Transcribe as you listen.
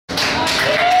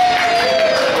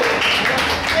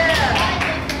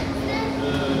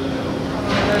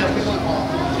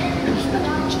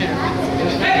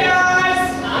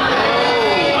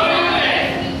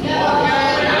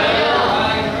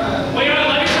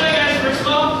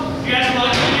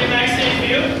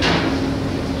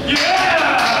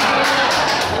Yeah!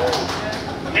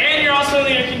 And you're also in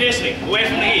the air conditioning, away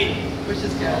from the heat.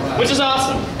 Which is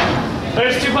awesome.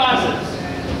 There's two positives.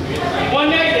 One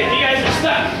negative, you guys are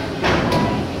stuck.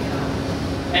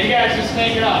 And you guys just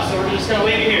can't get off, so we're just gonna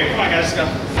leave you here. Come on guys, let's go.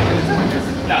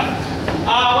 No.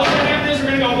 What's gonna happen is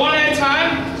we're gonna go one at a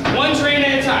time, one train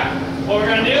at a time. What we're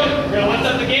gonna do, we're gonna lift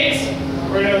up the gates,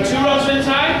 we're gonna go 2 rows at a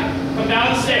time, come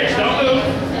down the stairs. Don't move,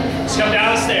 just come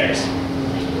down the stairs.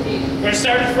 We're gonna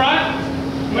start in front,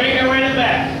 make our way to the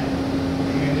back.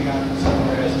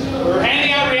 We're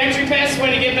handing out re-entry passes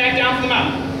when you get back down from the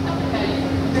mountain.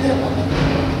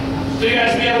 So you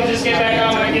guys will be able to just get back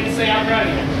on when I get to say I'm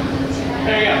running.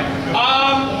 There you go.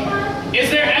 Is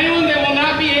there anyone that will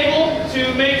not be able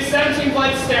to make 17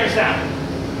 flights of stairs down?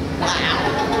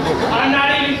 I'm not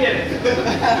even kidding.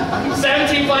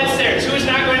 17 flights of stairs. Who is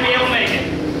not going to be able to make it?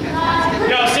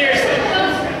 No, seriously.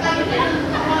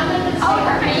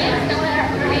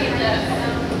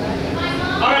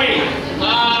 Alrighty.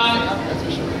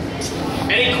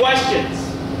 Any questions?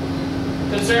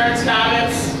 Concerns,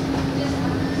 comments?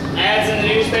 Ads in the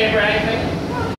newspaper, anything?